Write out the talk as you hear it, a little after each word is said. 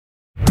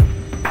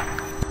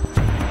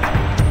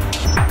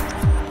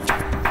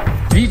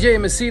DJ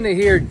Messina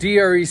here,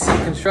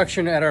 DREC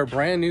Construction at our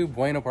brand new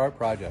Buena Park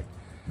project.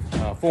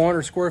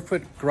 400 square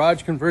foot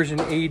garage conversion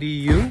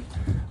ADU.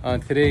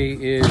 Today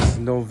is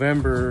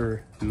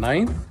November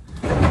 9th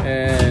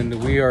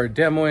and we are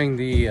demoing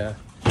the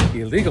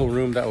illegal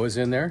room that was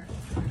in there.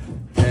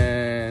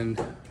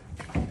 And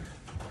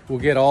we'll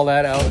get all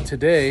that out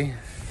today.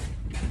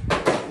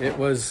 It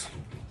was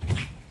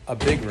a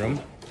big room.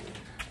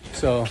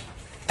 So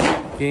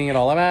getting it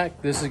all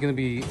back, this is going to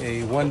be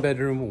a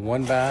 1-bedroom,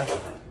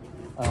 1-bath.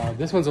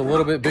 This one's a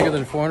little bit bigger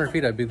than 400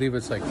 feet. I believe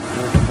it's like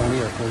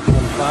 420 or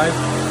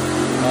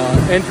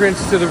 425.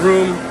 Entrance to the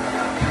room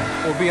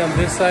will be on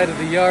this side of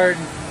the yard.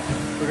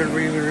 We're going to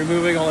be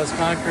removing all this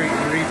concrete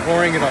and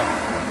re-pouring it all.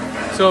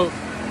 So,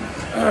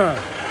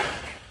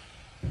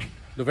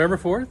 November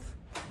 4th,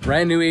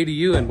 brand new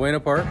ADU in Buena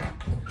Park.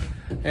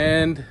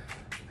 And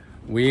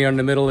we are in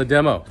the middle of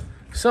demo.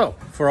 So,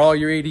 for all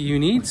your ADU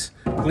needs,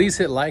 please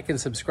hit like and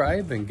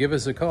subscribe and give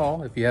us a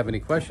call if you have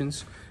any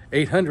questions.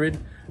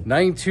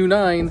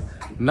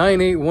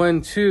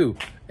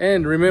 800-929-9812.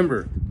 And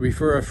remember,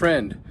 refer a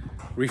friend,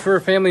 refer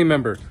a family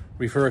member,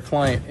 refer a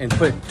client, and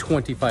put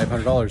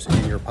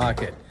 $2,500 in your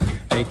pocket.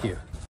 Thank you.